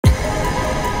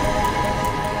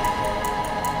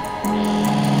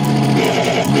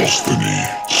ROSTANY,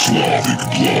 Slavic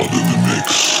Blood in the mix.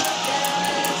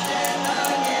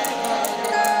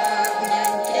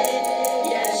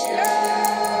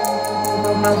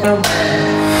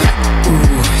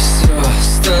 Все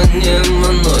станет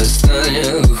мной,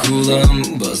 станет гулом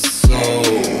басов.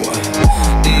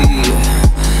 И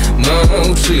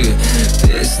молчи,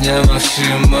 песня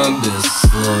Максима без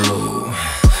слов.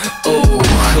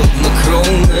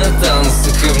 Хладнокровные танцы,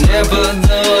 ко мне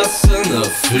поддаваться на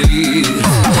флирт.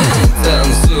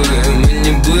 Танцуем, и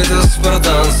не быть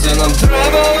спартанцы, нам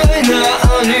треба война,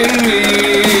 а не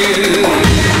мир.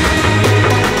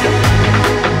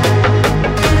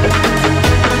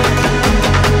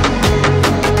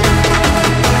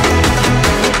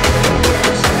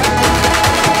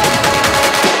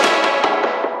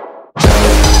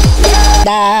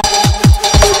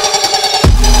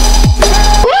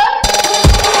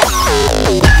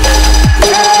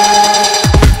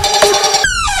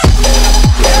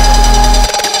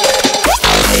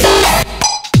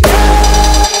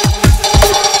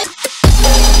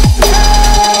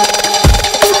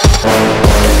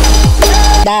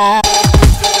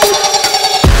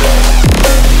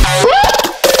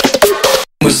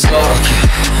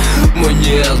 Мы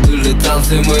нет, были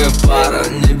танцы, мы пара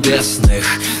небесных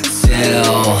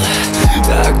тел.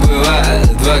 Так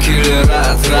бывает, два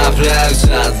киллера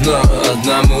трапляются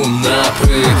одному на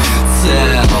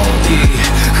прицел. И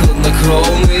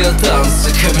хладнокровные танцы,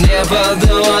 ко мне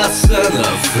поддаваться на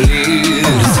флирт.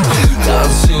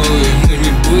 Танцуем, мы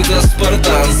не будто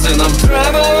спартанцы, нам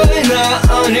треба война,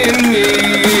 а не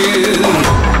мир.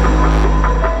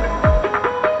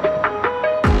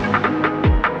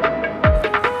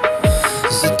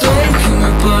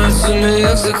 Пальцами,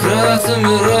 як за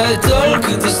кратами, рай,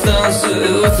 только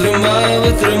дистанцию вытримай,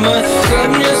 вытримай. Как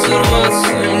мне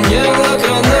сорваться, не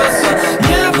наклоняться,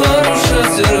 не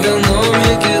порушать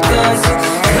эргономики танца.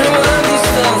 Тримаем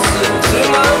дистанцию,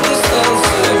 тримаем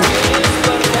дистанцию,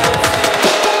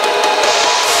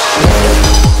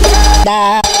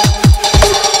 да.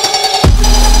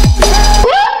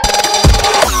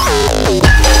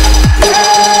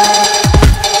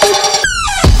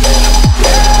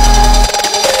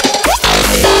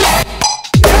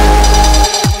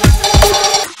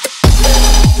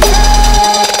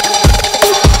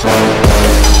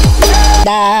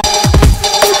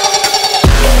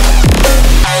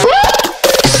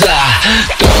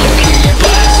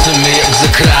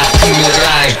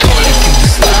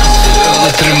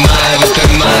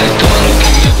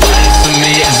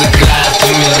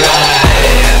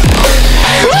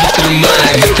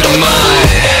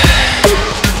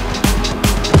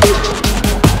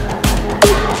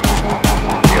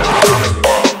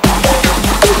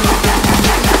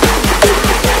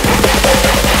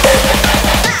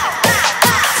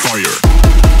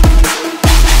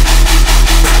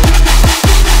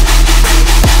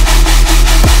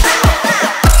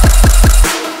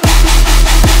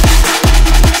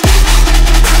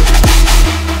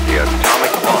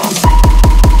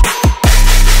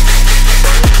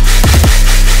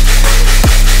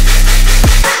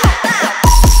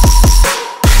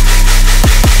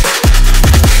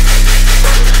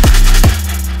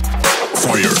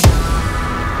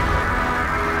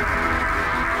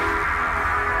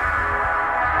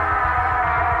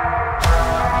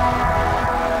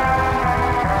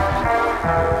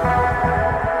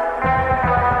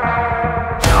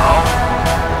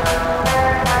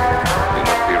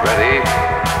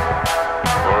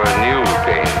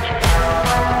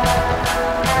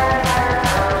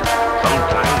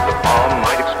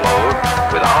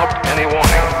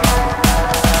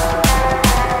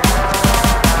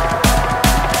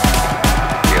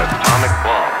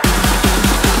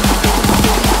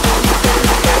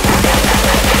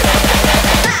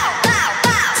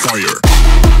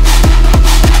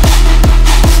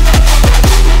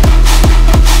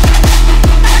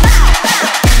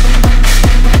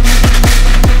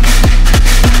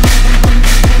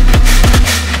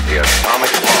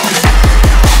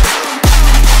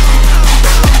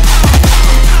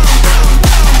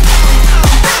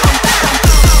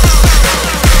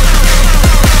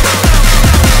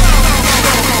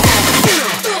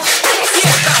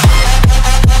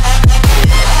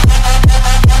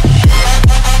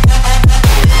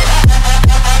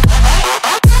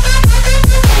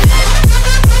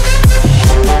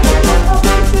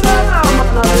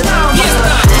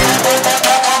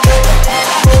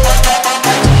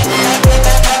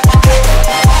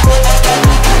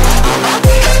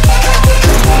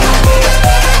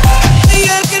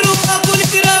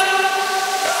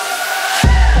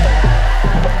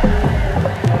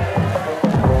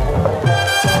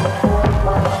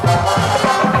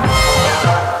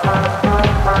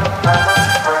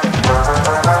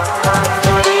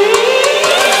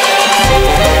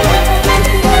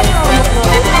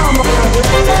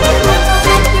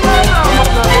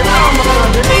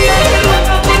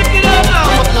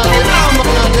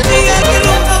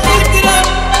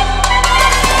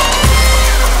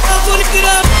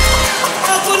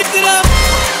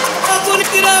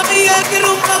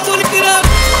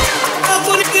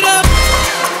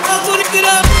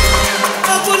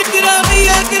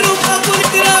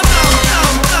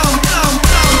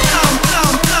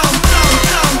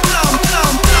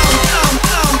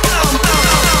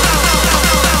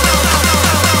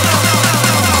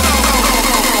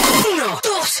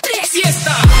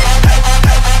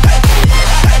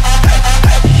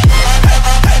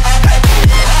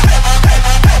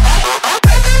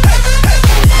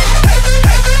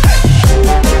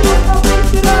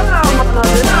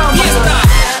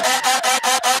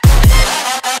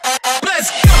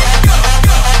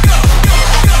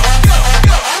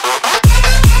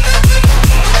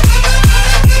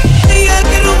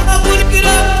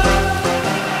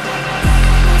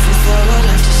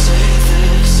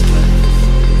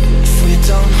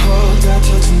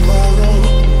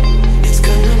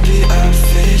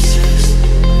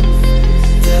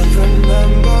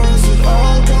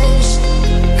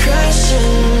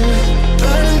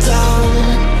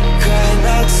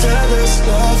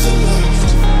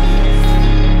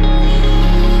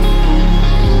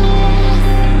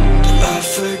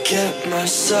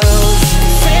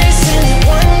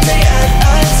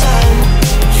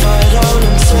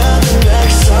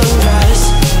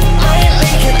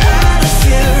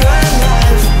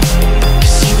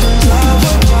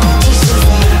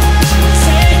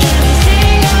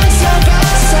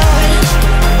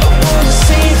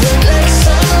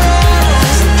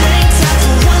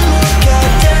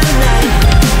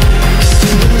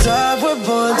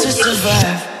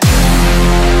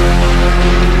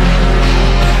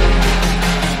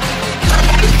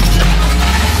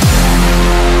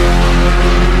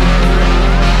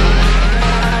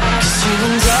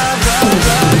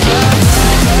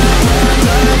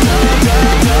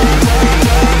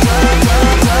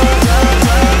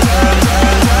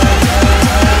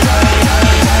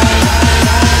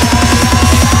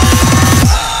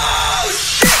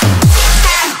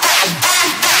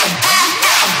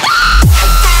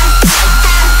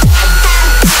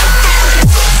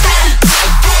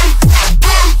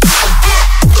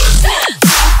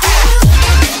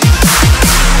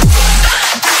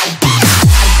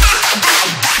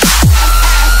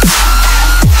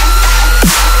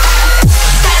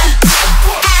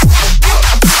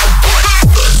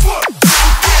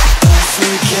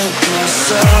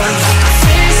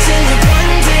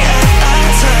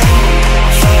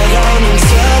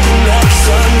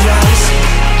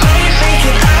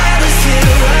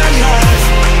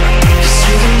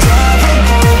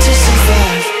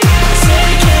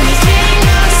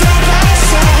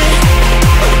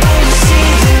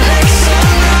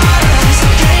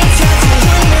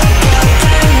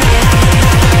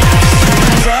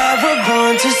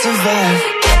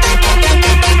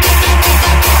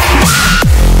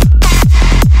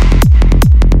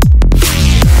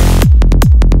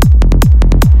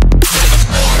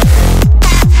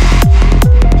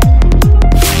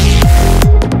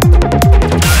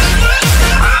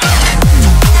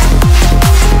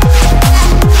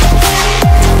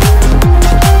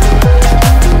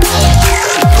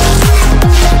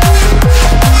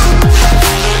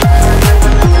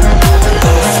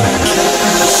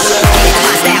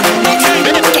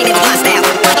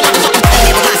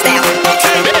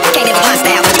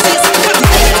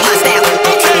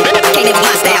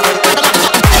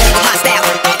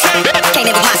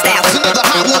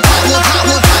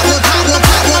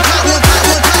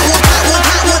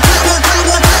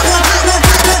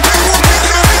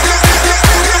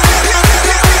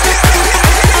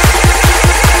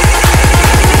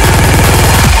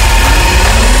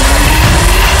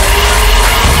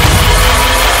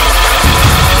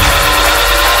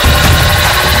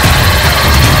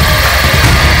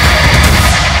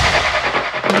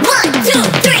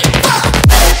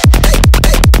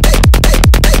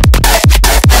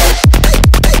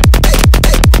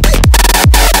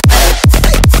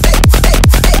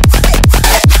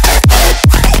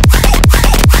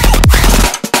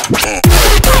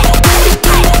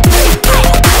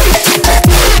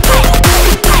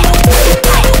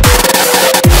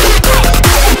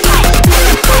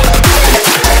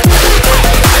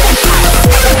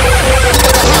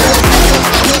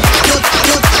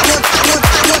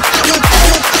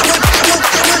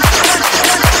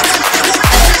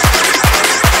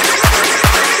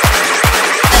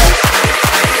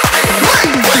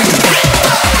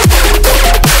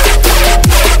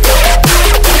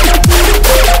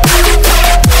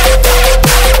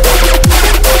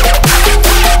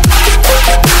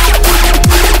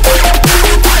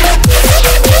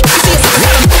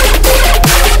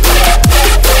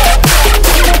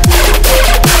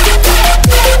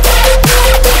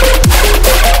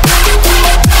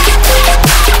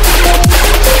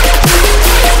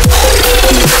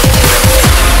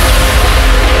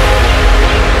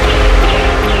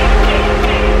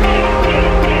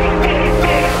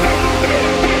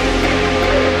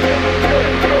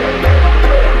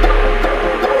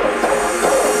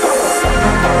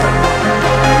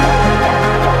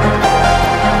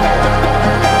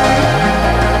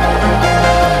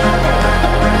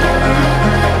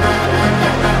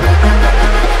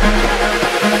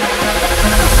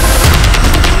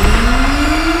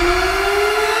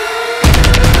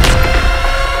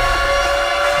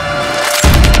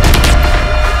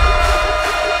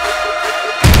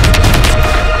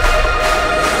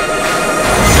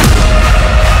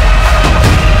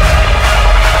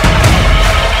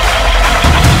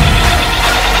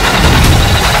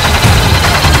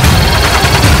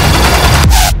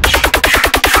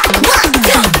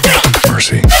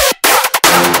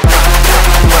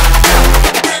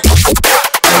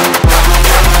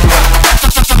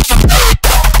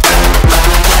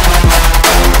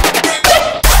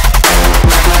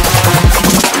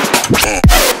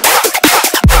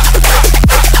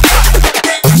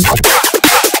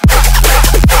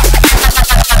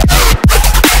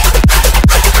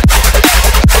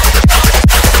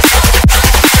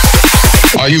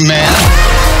 Are you mad?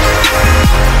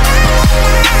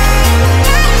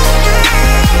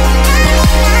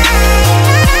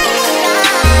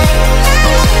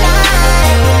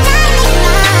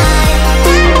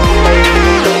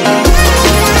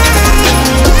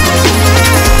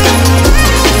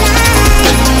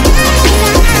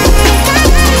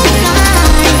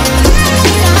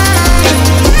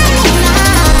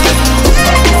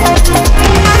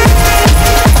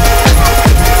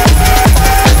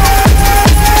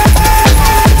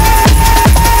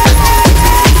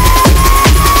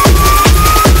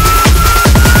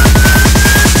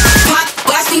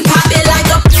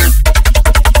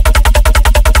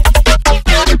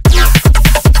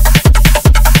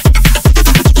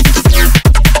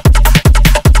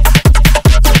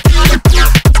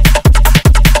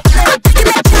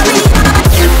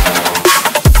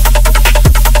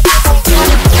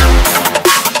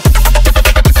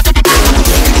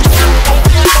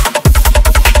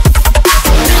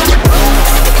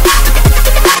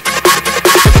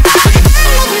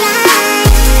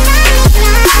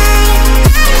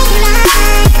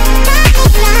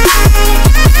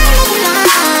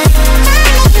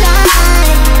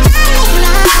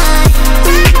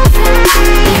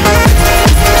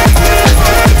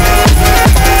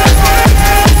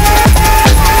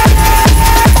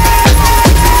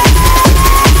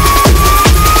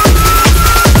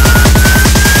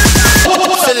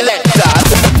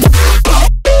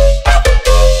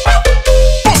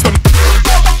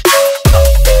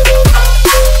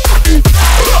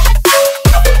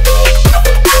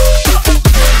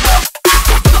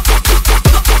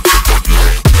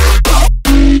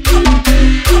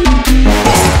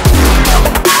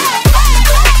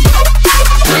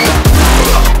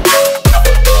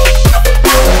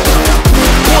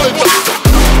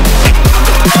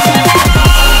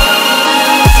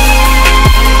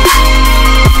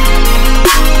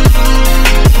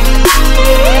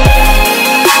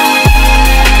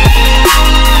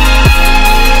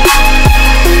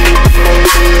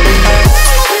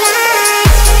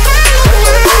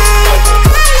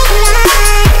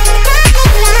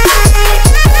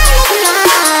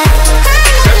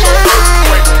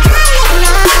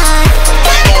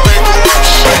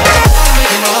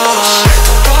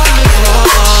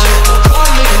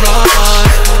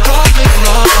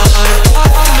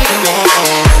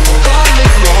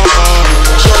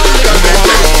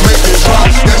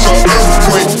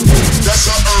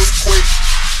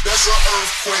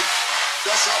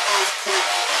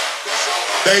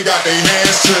 They got their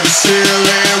hands to the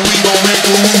ceiling, we gon' make the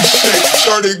roof shake.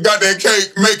 Shorty got that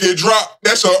cake, make it drop,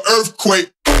 that's an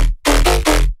earthquake.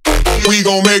 We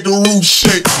gon' make the roof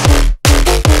shake.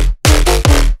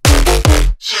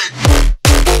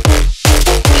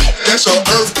 That's an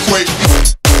earthquake.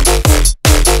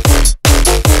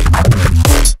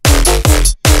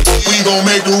 We gon'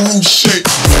 make the roof shake.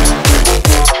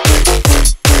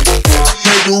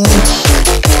 Make the roof shake.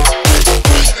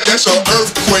 That's an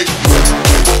earthquake.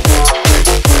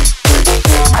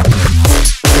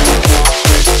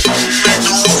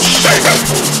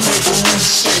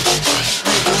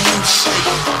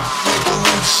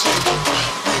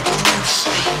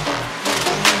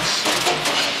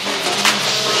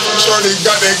 Shorty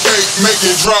got that cake, make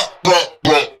it drop, drop,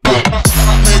 drop, drop.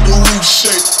 Make the roof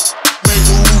shake, make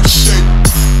the roof shake,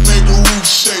 make the roof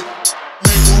shake,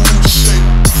 make the roof shake,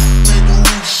 make the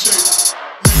roof shake,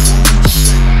 make the roof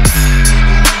shake.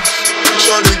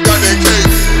 Shorty got that cake,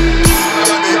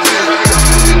 got that cake.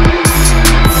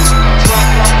 Drop,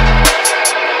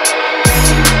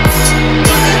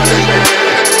 got that cake.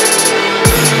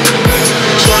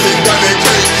 Shorty got that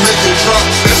cake, make it drop.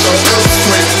 That's an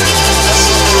earthquake.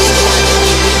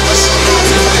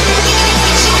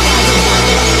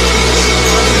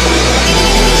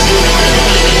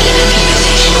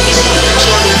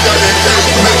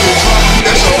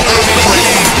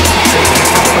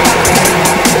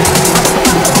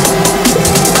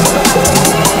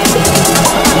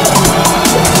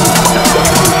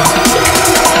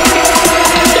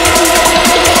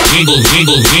 Jingle,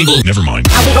 jingle, jingle. Never mind.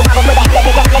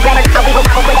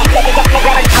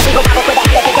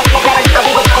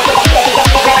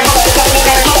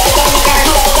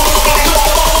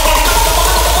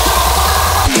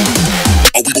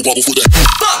 Wobble for that.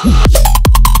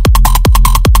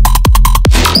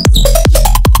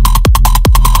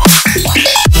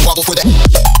 Wobble for that.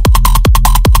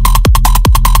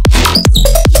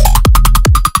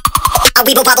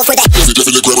 We will wobble for that.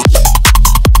 Definitely grab it.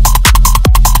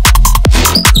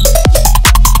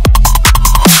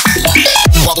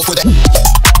 Wobble for that.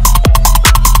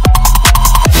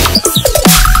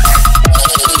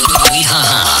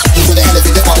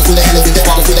 Wobble for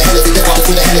that.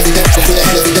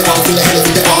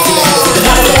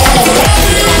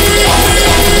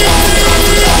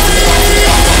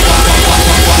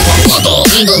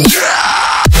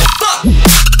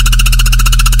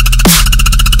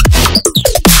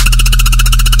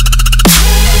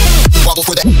 Wobble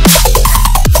for that.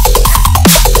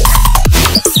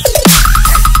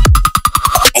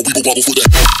 Oh, we will wobble for that.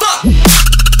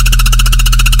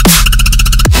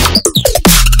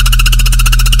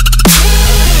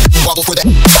 Wobble for that.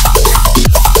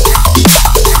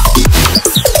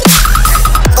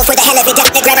 Oh, for the hell of it,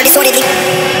 they grab her disorderly.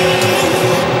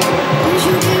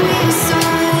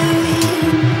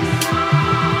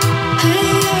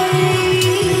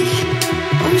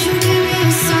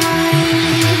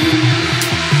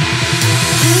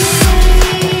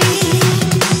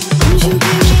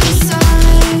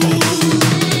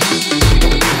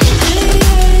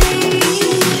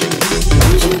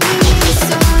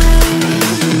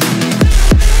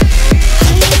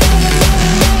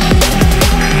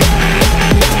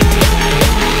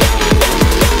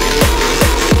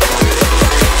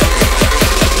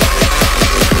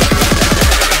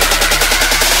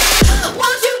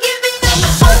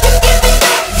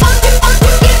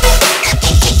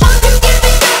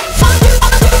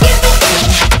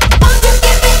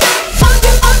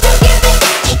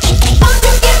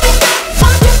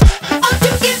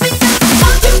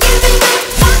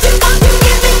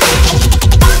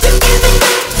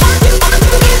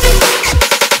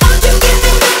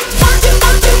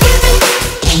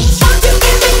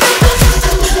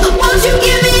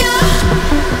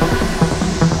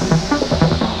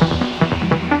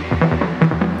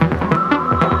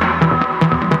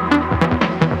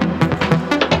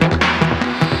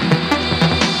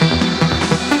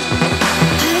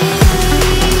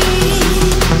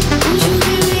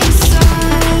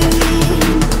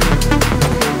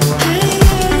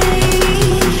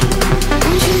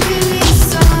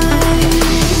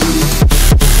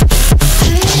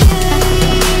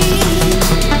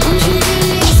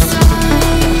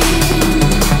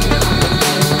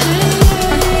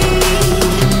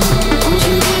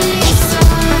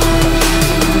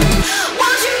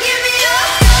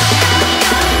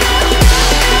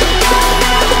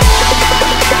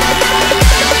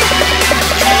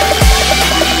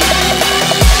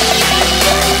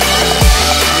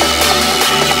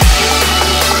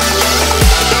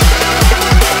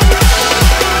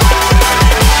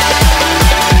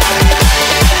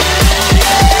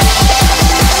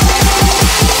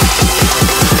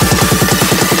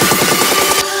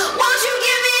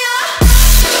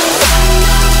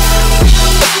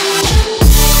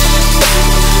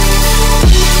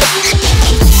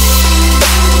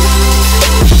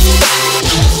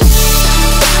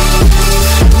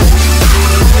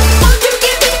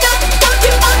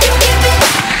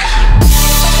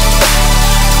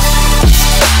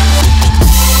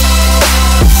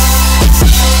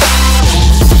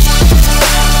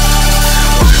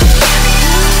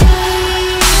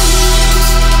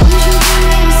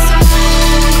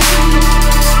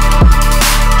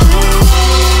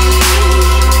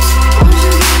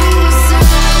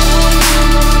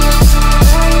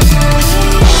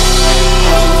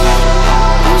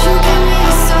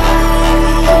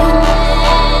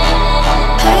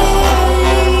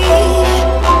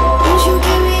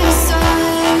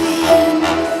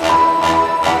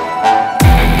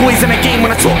 Boys in the game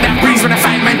when I talk that breeze, when I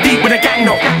fight man deep with a gang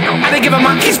no. I don't give a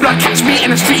monkey's blood, catch me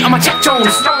in the street on my Jack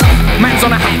Jones. Man's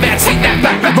on a hype, better take that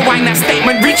back. Rewind that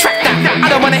statement, retract that. I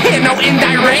don't wanna hear no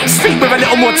indirect, speak with a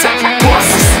little more tact.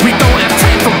 Bosses, we don't have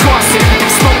time for gossip.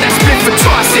 Smoke that split for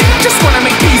toss it. Just wanna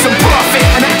make peas and profit,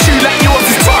 and that you like yours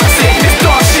is toxic. This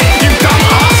dog shit, you dumb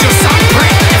ass, you're some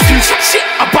prick. If you chat shit,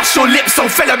 I bust your lips, so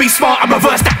fella be smart and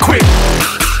reverse that quick.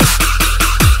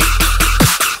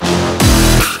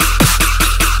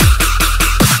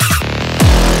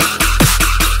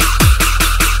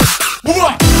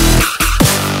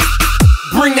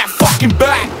 Bring that fucking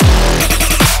back.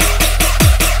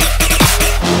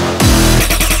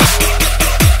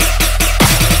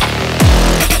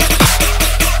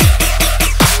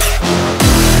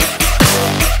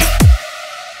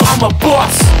 I'm a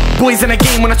boss. Boys in the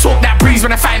game when I talk that breeze,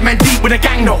 when I fight man deep with a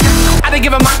gang no. I don't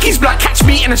give a monkey's blood, catch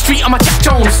me in the street on my Jack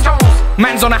Jones.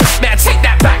 Man's on a hype, better take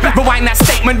that back. Rewind that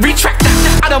statement, retract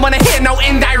that. I don't wanna hear no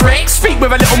indirect, speak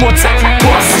with a little more tact.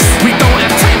 Bosses, we don't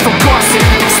have time for gossip.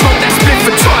 Smoke that split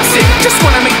for toss it. Just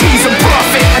wanna make peas and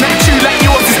profit, and that you like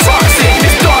yours is toxic.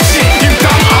 This dog shit, you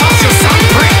dumb ass, you're some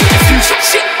prick. If you chat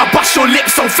shit, I bust your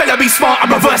lips, so fella be smart and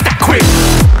reverse that quick.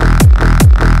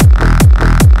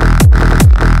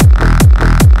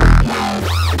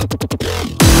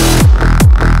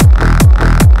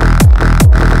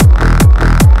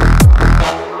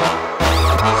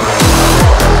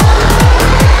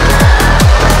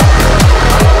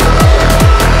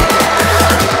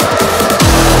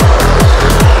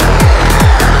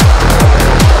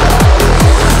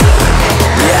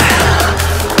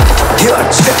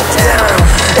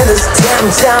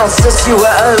 down since you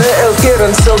were a little kid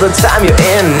until the time you're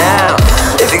in now.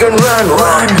 If you can run,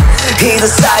 run. Hear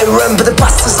the siren, but the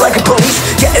bus is like a police.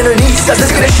 Get underneath, cause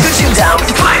it's gonna shoot you down.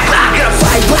 Fight back, gonna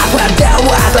fight back, down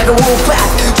wide like a wolf pack.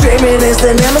 Dreaming is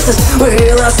the nemesis. We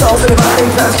heal our souls, everybody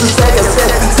plans to take a sip.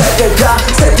 Take a god,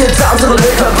 take it down to the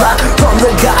liquor pot. From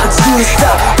the gods to the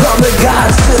stop, from the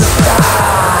gods to the stop.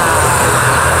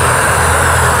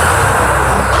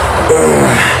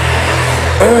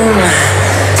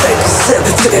 Take a sip,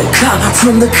 take a cut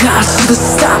from the gods to the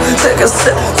stop. Take a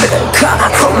sip, take a cut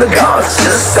from the gods to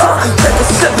the stop. Take a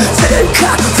sip, take a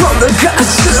cut from the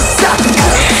gods to the stop. To the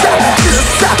stop, to the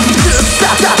stop, to the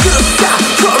stop, to the stop.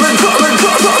 Coming, coming,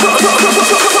 coming.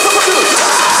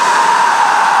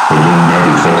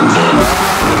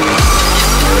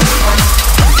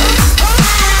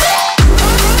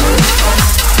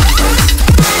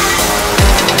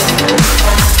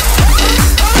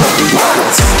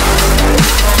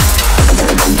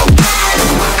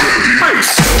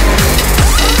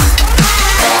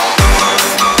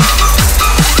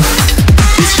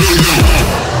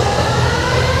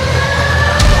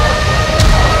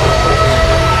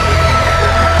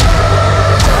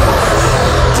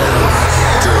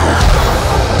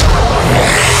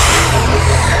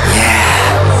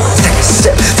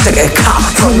 Take a cut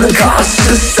from the gods to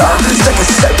the stop. Take a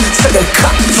sip, take a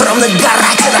cut from the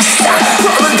garage to the stop.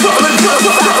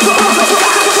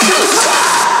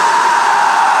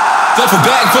 Duffel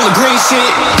bag full of green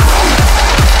shit.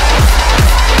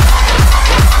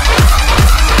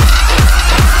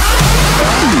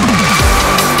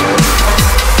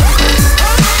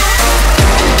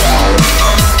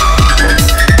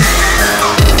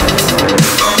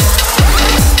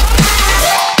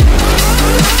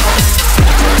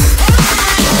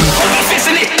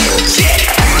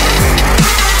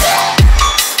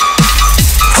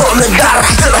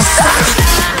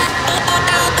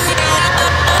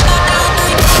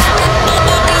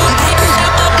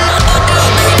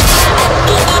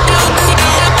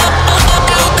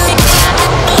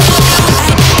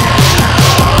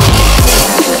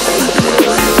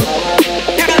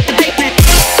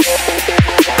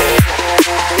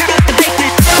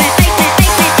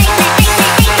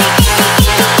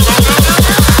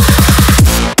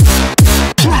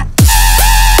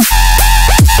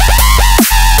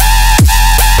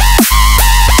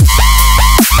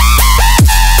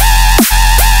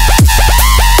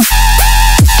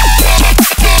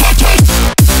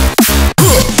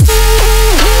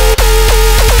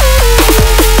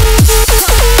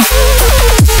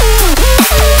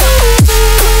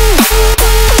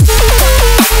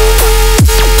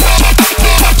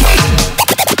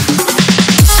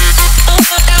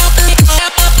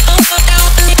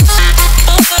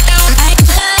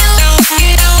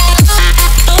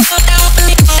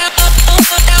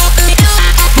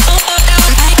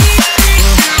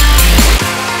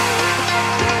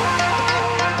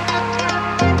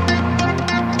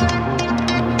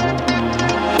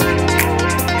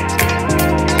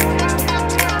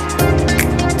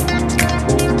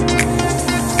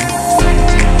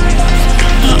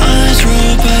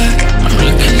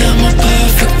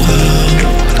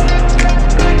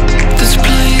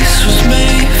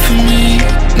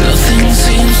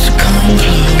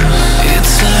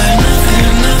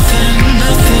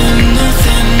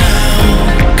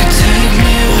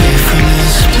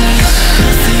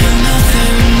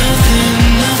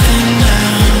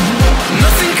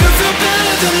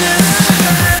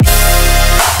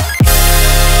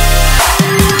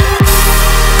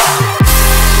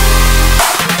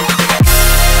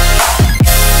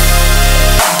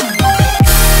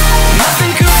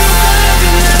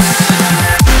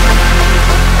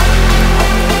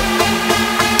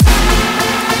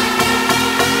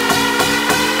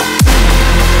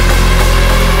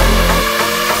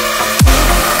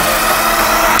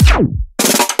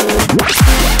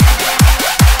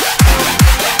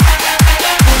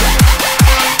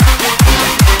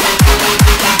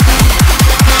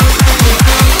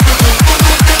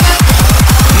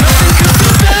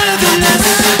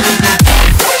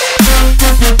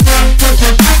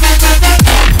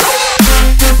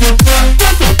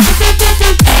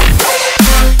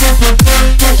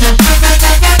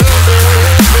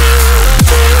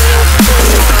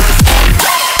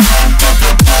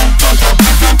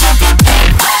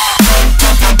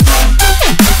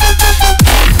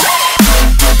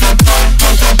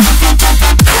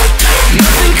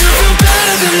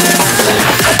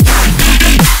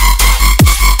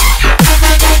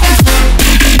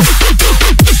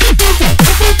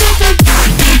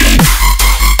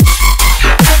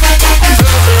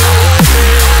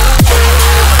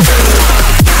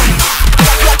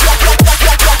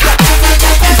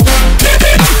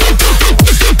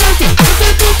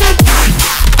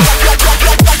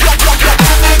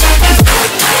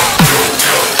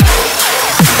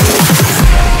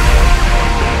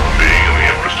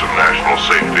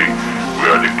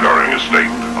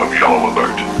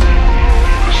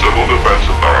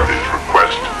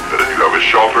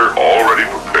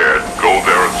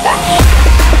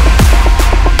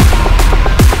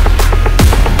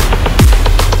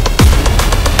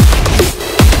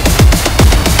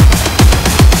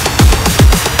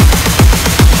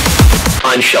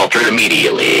 unsheltered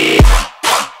immediately.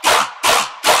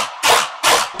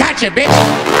 Gotcha, bitch!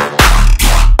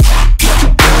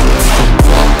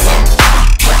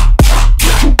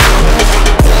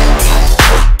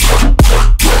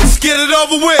 Get it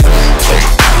over with.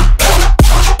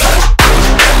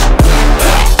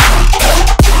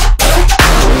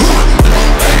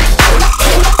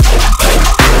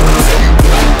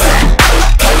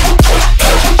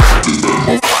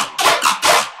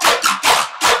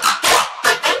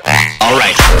 All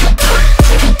right.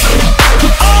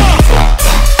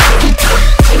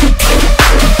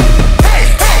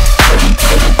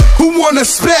 Who wanna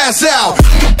spaz out?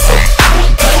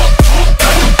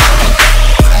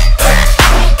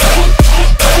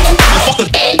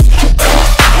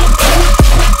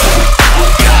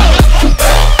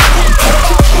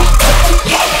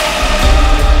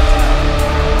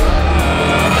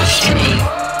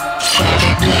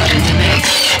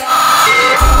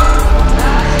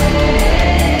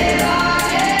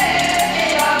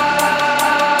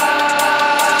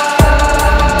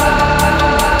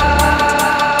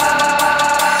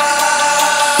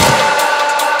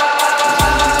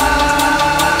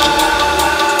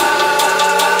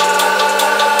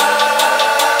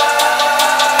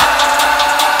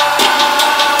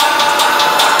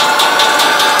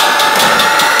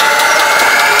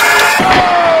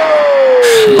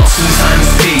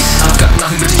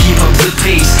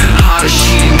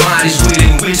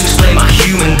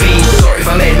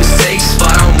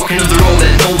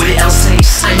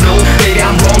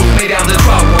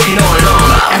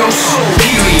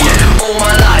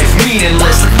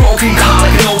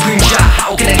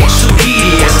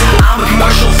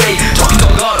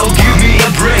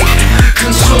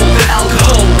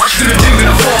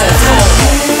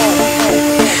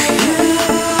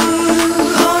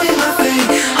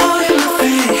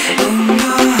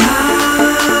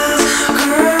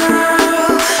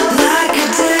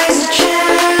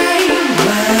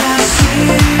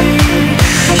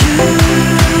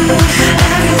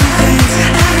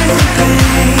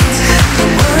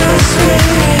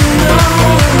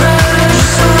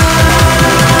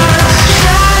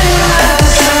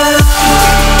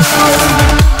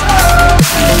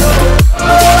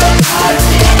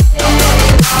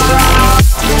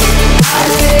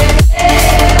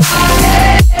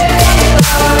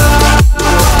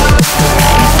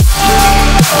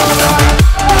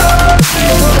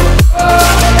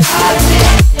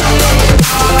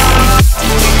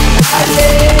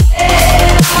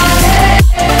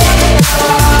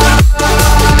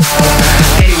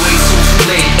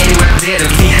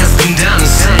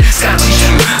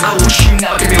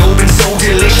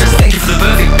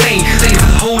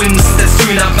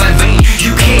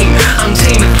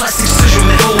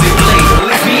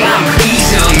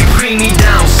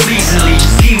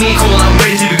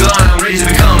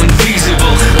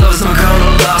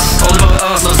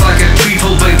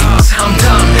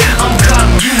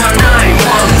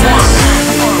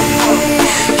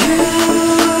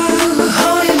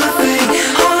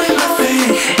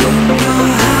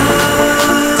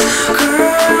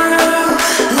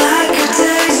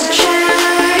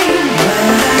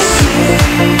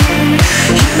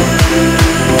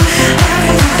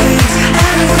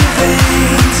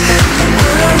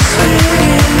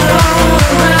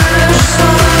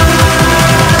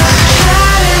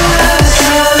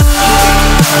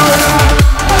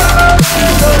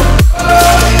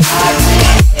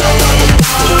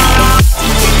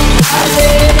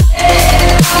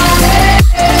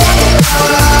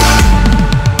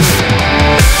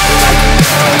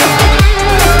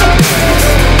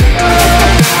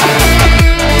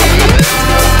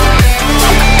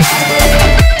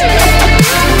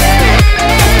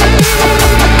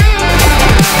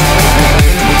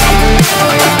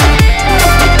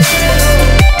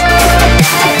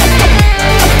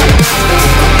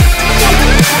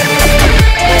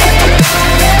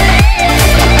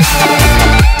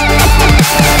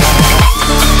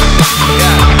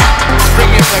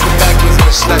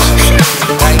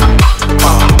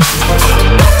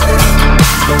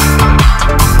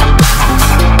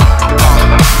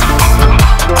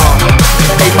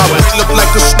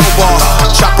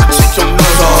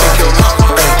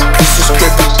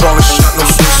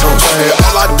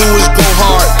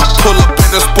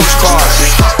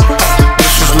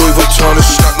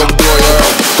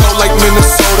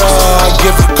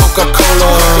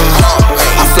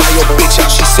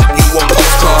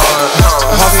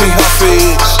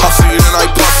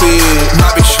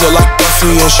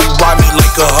 And she ride me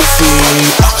like a hussy.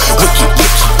 Wicked,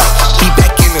 wicked, be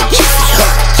back in a jiffy.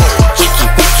 Wicked,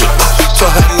 wicked, tell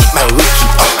her to eat my Ricky.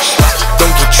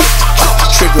 Don't get tripped,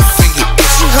 trigger finger.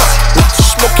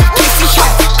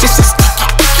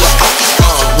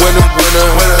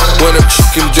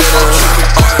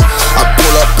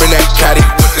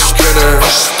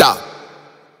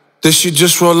 Did she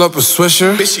just roll up a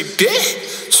swisher? Bitch, she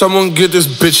did? Someone get this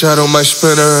bitch out on my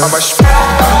spinner.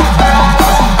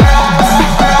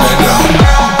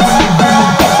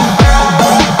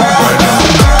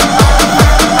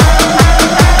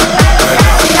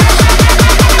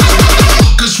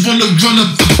 Wanna run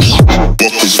up the block.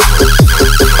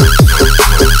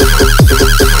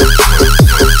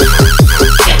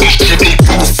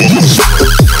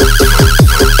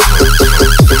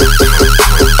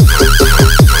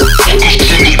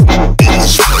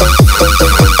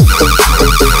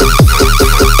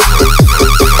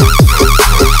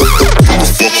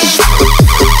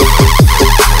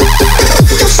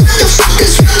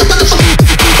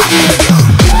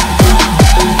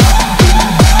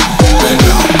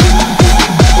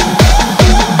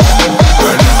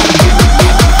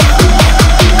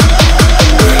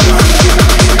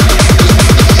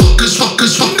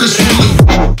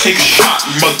 Take a shot,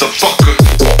 motherfucker.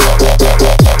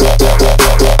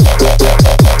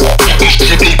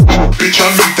 Bitch, I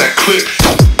made that clip.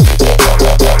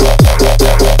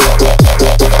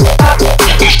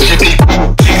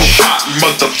 Take a shot,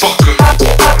 motherfucker.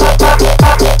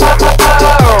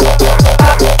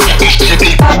 Bitch,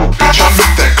 I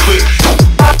made that clip.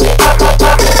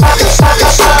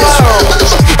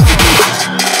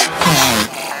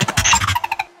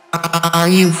 Are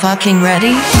you fucking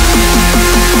ready?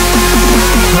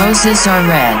 Roses are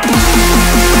red.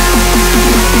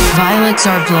 Violets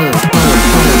are blue.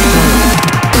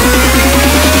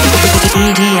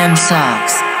 EDM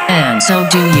sucks. And so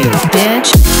do you,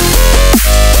 bitch.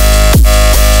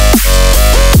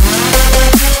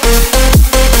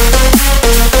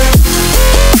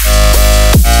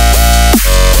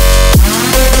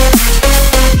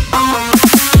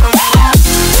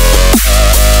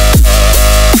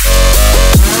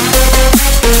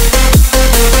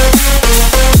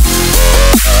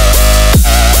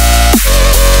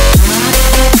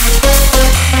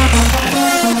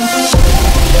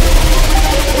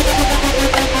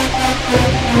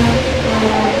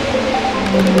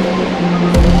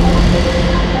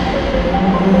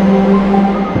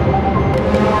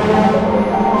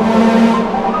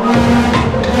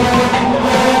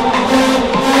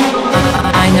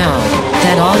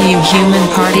 Human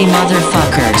party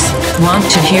motherfuckers want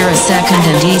to hear a second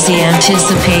and easy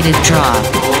anticipated drop.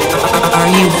 Are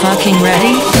you fucking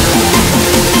ready?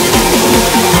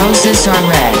 Roses are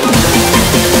red.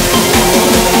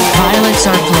 Violets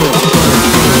are blue.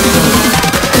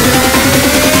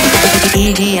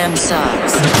 EDM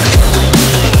sucks.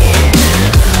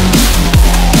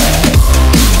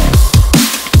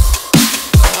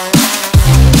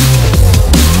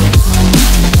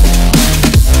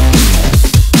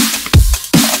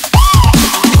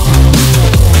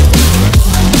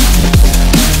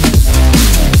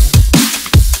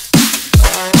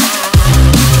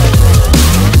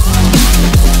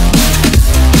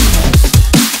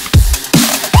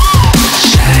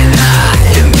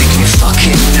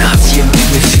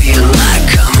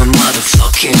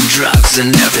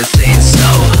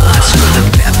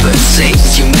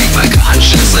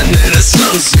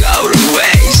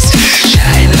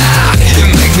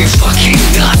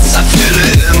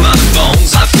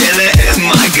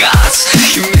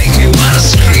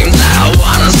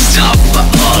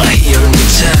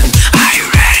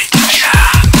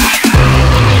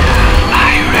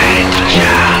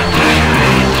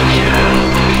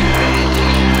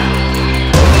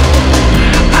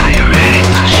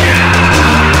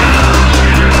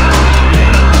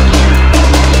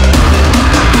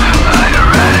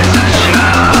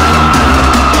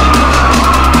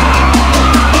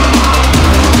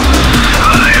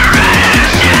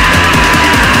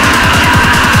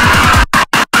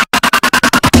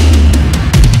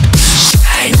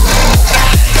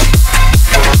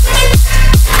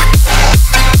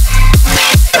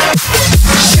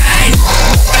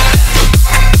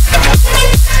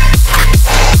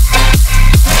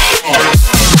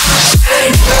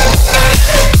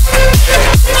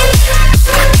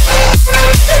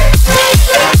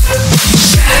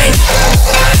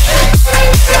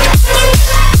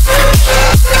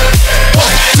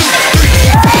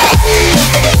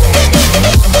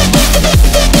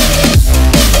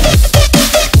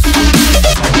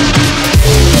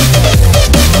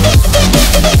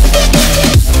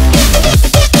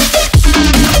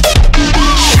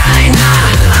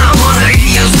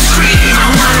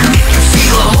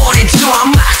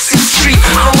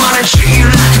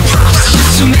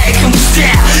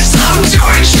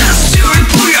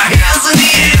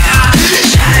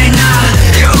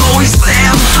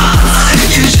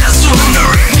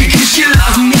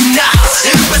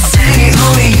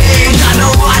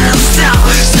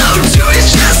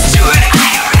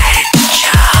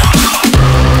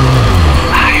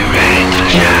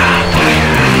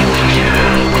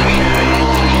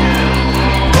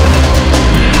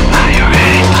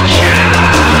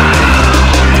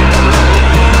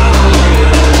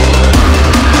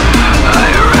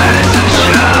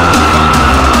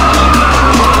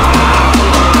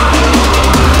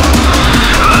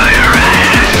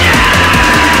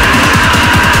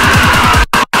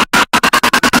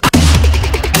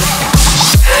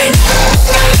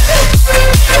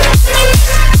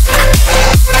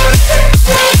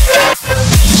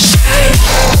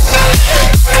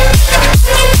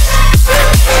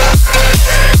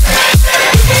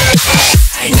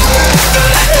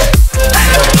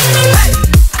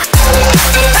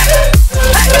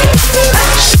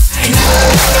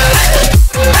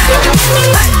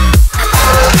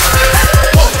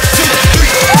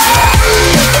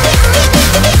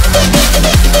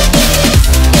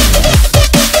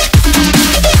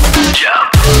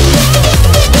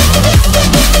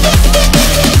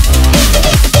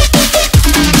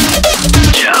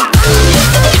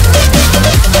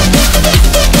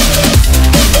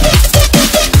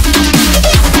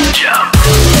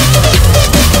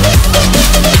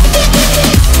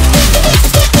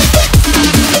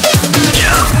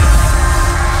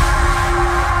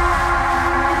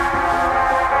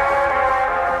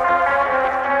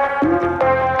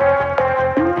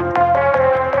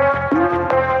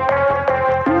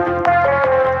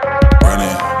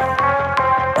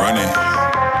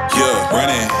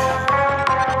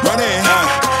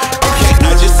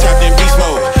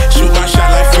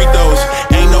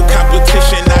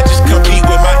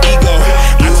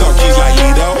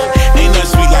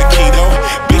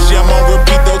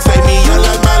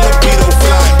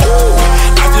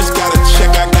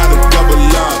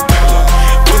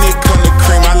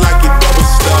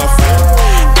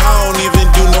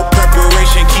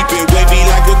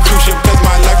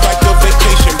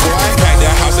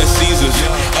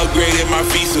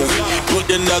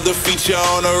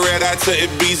 To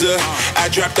Ibiza, I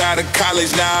dropped out of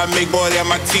college, now I make more than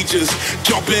my teachers.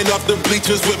 Jumping off the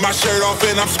bleachers with my shirt off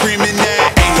and I'm screaming that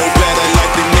ain't no better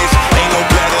like than this, ain't no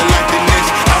better like than this.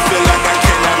 I feel like I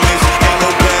cannot miss, ain't no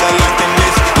better like than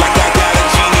this. Like I got a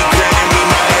genie granting me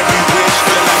my every wish.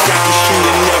 Feel like I can shoot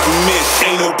and never miss,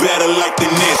 ain't no better like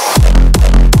than this.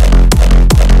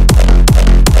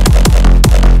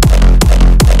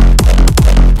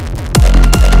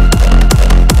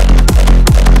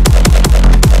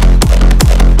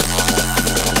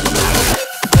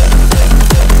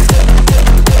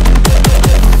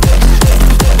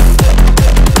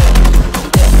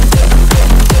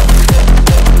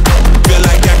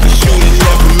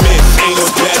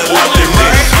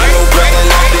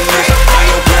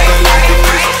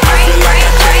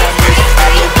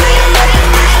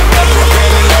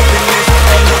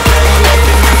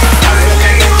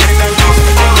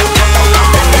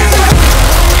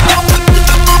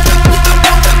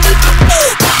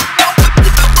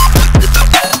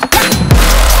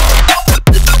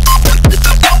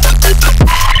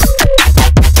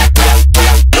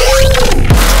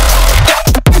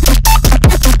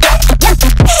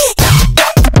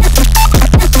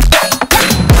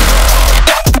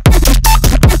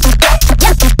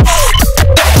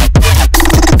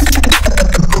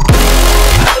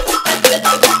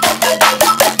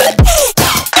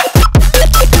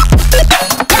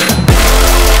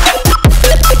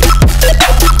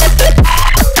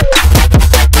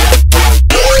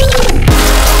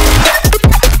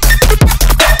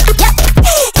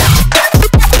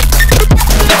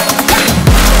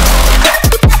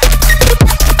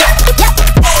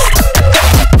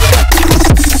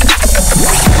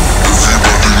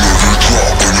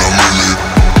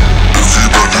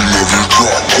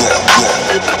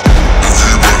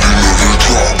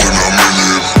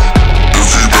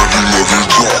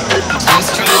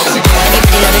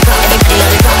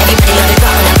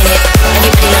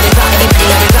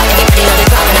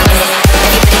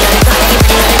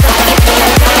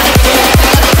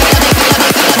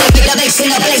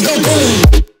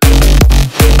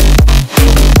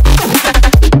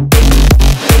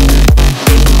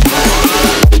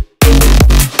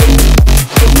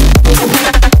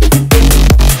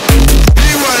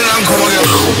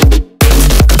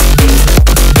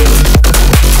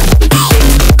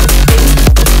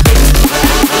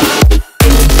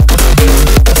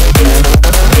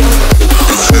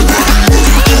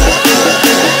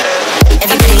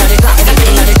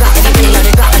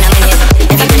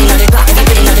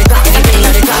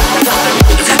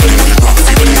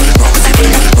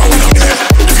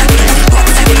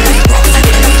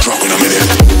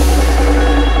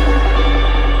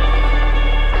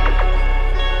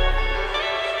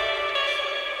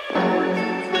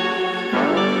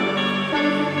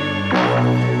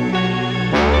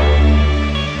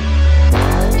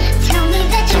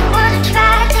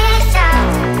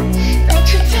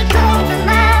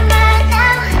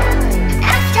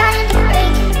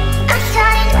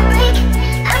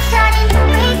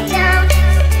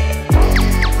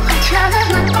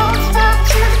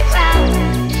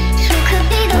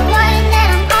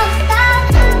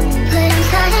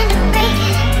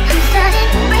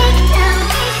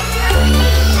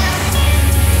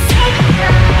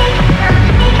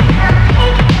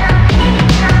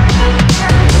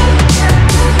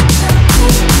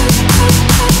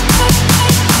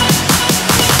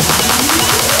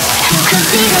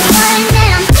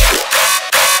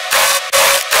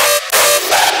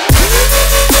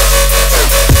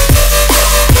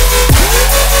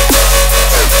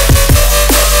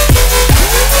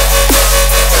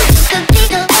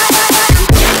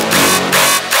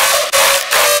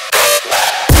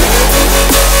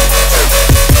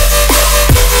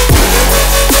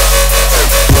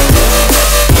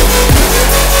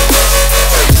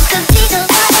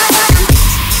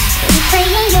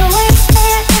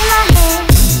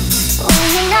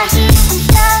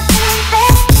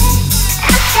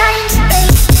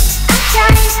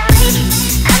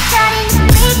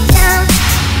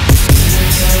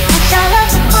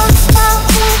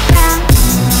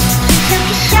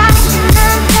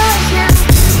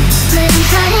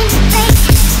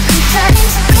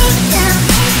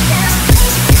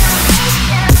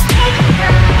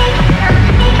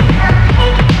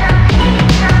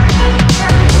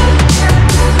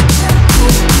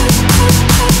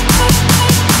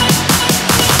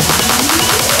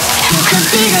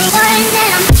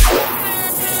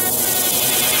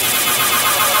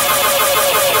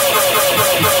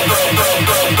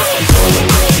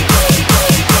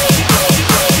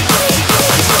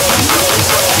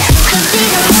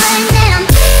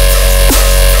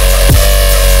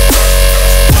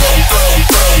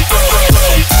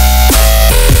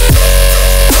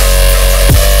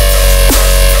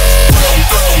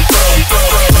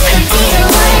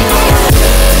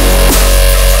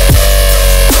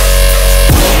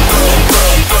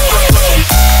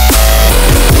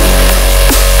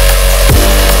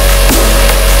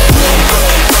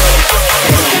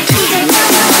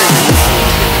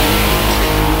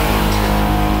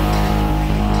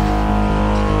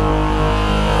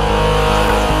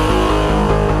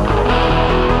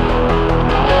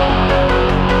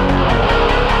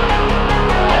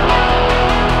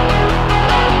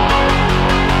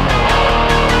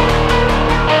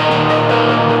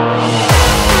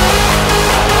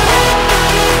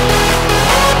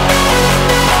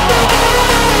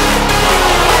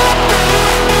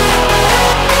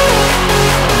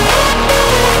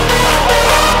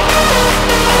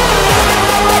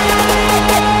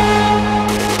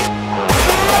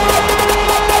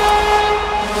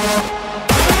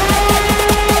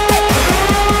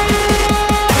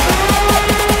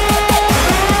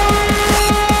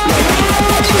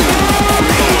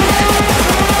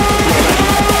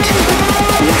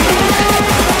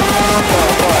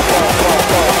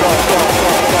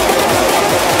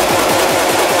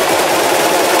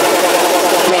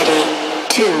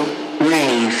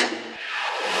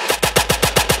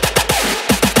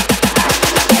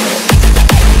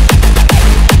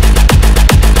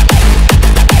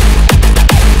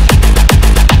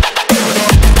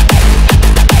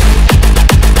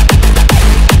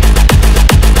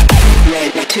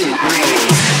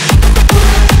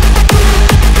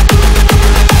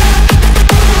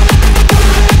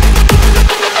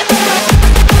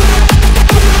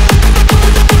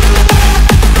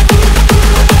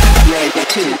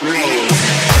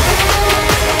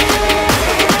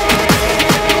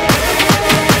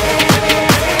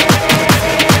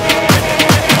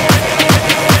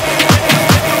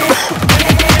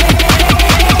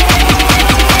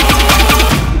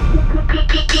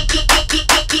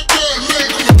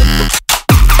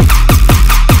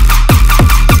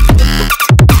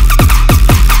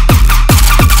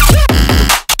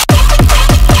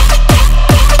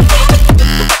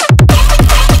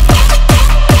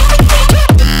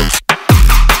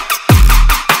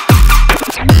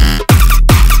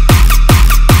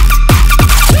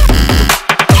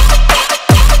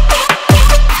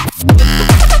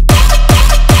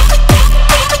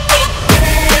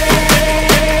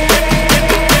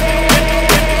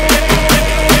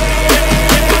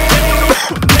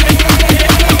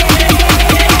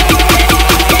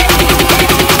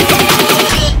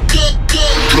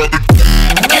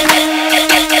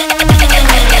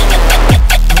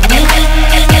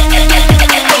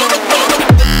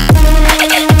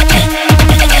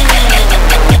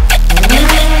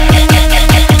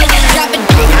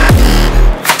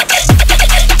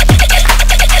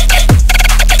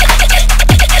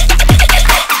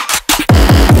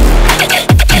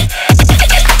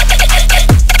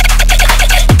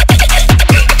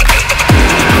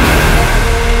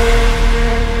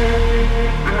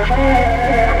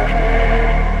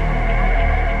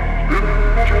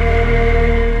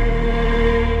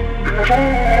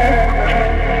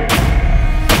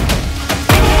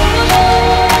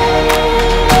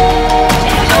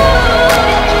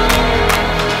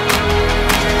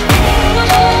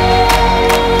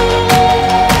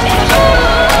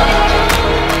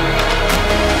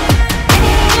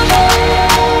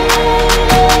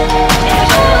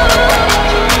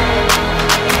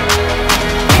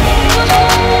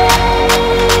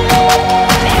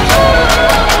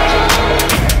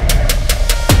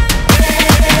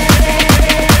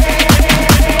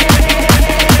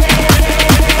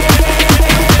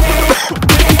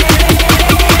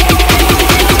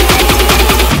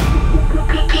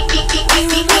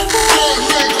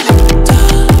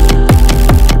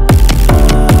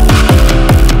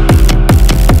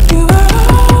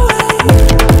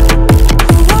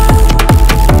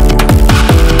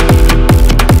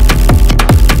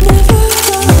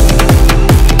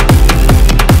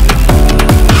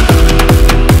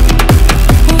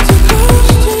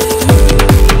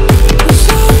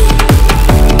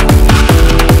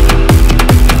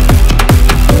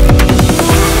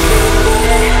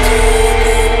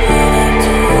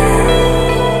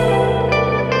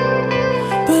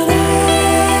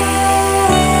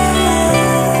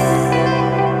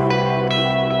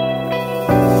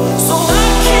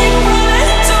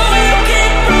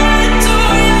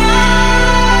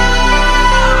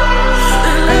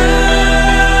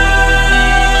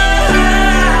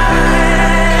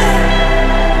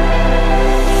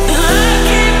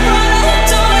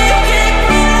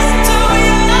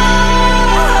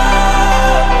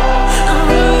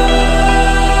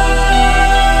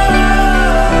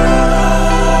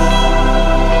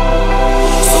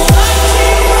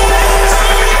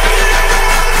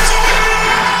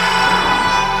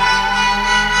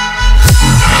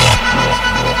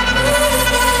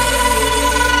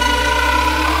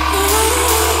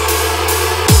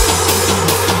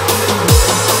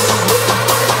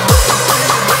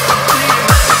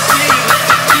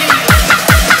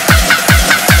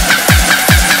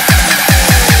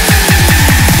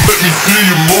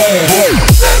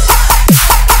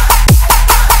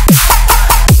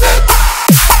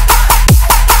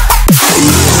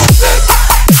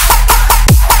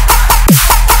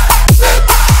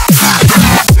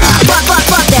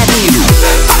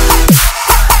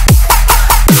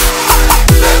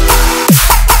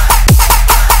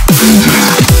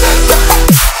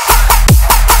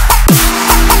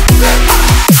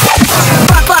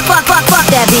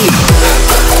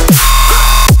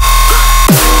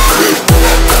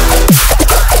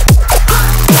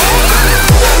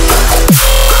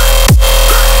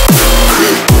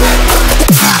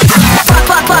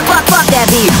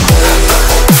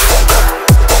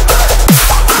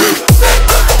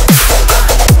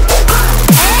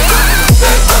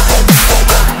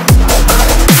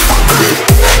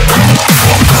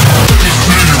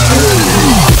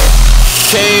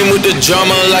 the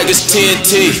drama like it's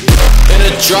TNT. In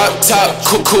a drop top,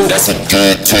 cuckoo, that's a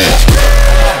good thing.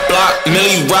 Block,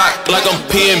 Millie rock like I'm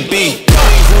PNB.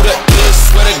 Who the is,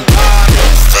 swear to God.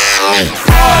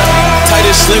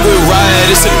 Tightest sling with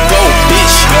riot, it's a go,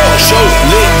 bitch. Show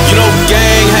lit, you know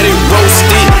gang had it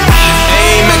roasted.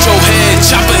 Aim at your head,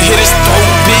 chopper hit his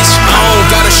throat, bitch. I don't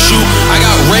gotta shoot, I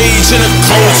got rage in a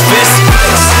closed fist.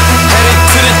 Headed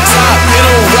to the top in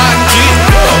a rocket.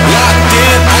 Locked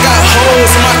in, I got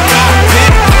holes in my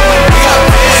cockpit. We got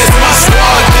bands in my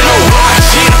squad, in a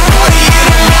rocket. Party in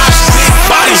a mosh pit,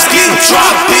 bodies get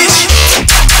dropped, bitch.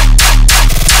 Drop,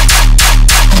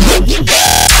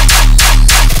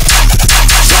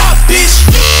 bitch.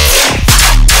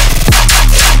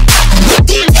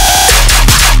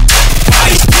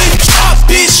 Bodies get dropped,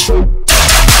 bitch.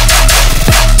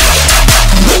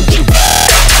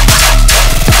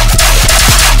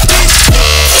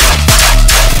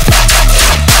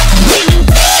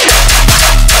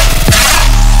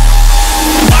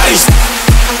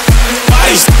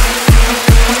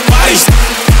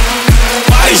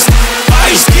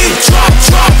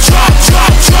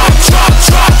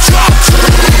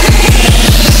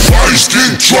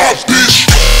 Drop, bitch.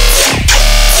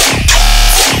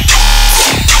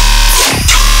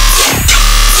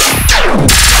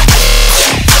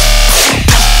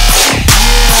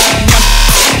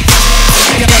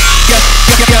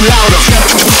 Get louder.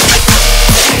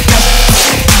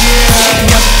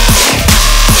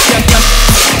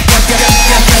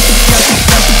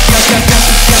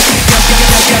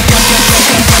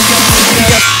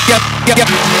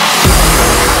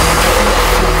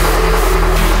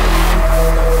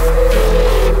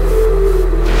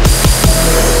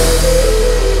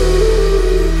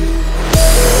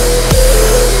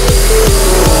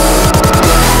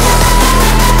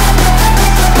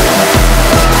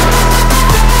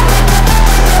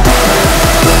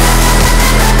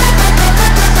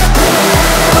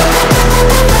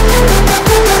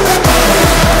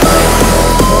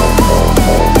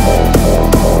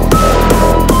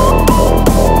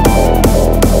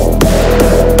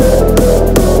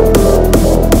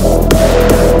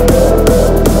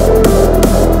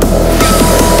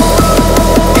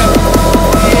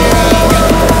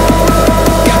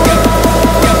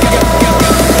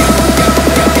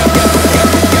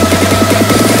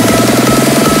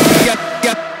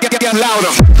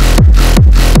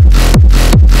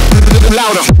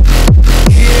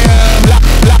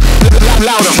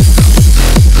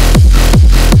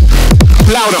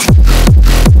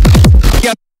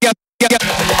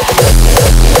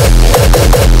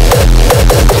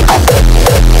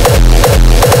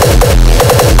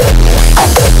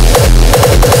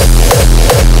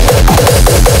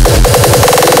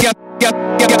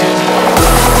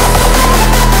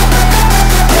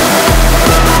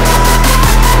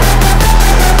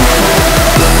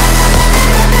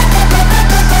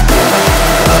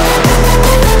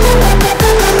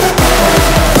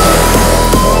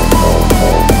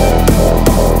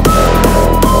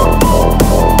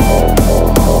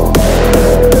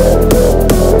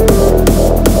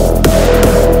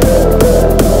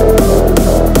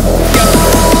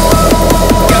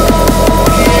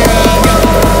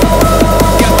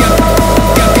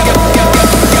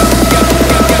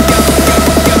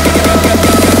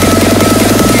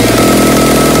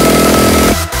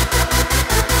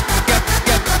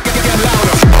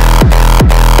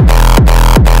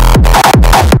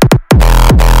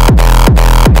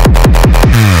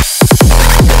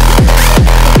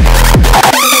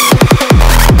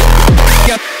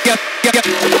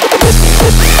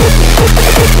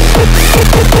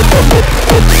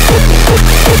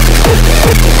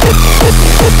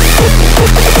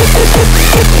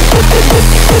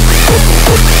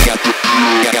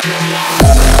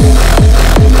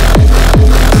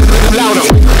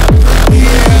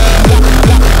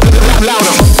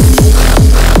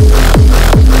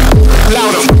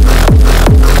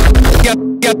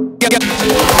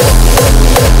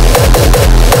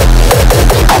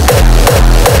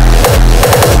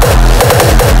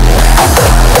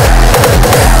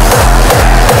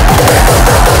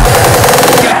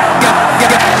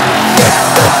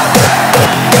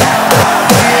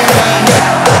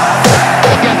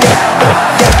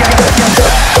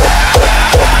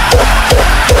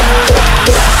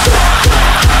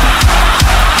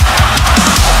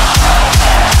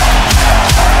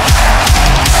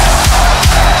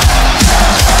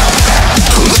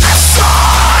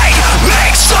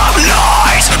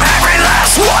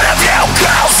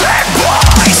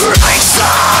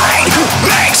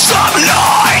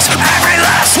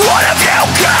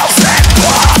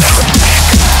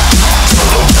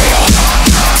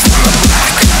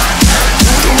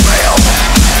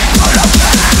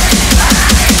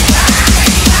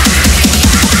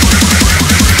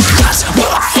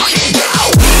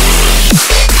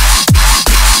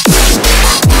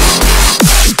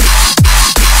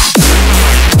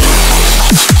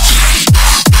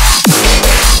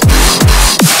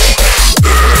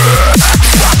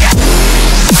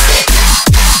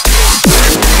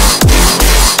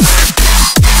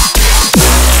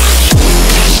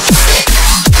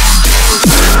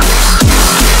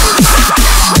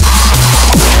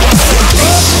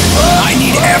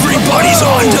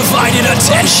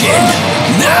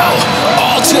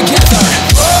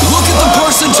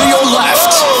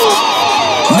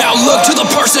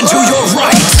 listen to your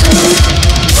rights.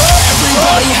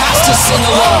 Everybody has to sing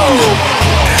along.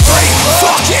 Every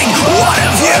fucking one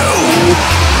of you.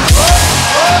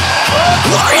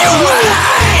 Are you ready?